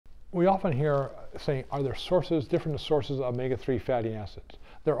We often hear saying, are there different sources of omega-3 fatty acids?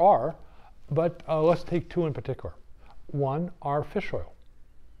 There are, but let's take two in particular. One are fish oil.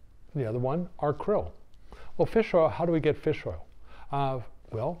 The other one are krill. Well, fish oil, how do we get fish oil?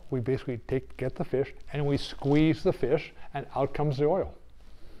 Well, we basically get the fish and we squeeze the fish and out comes the oil.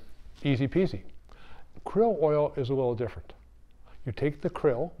 Easy peasy. Krill oil is a little different. You take the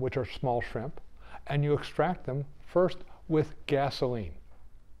krill, which are small shrimp, and you extract them first with gasoline.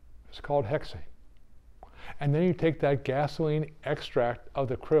 It's called hexane. And then you take that gasoline extract of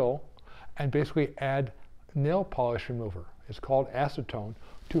the krill and basically add nail polish remover. It's called acetone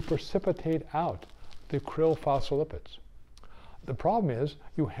to precipitate out the krill phospholipids. The problem is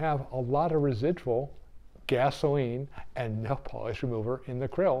you have a lot of residual gasoline and nail polish remover in the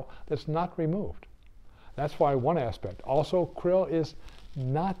krill that's not removed. That's why one aspect. Also, krill is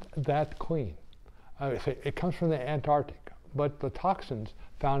not that clean. It comes from the Antarctic, but the toxins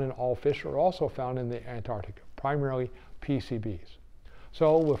found in all fish are also found in the Antarctic, primarily PCBs.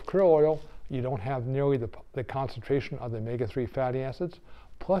 So with krill oil, you don't have nearly the concentration of the omega-3 fatty acids,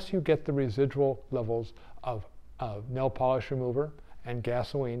 plus you get the residual levels of nail polish remover and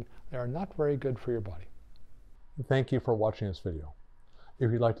gasoline that are not very good for your body. Thank you for watching this video.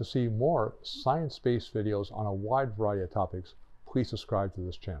 If you'd like to see more science-based videos on a wide variety of topics, please subscribe to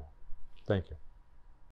this channel. Thank you.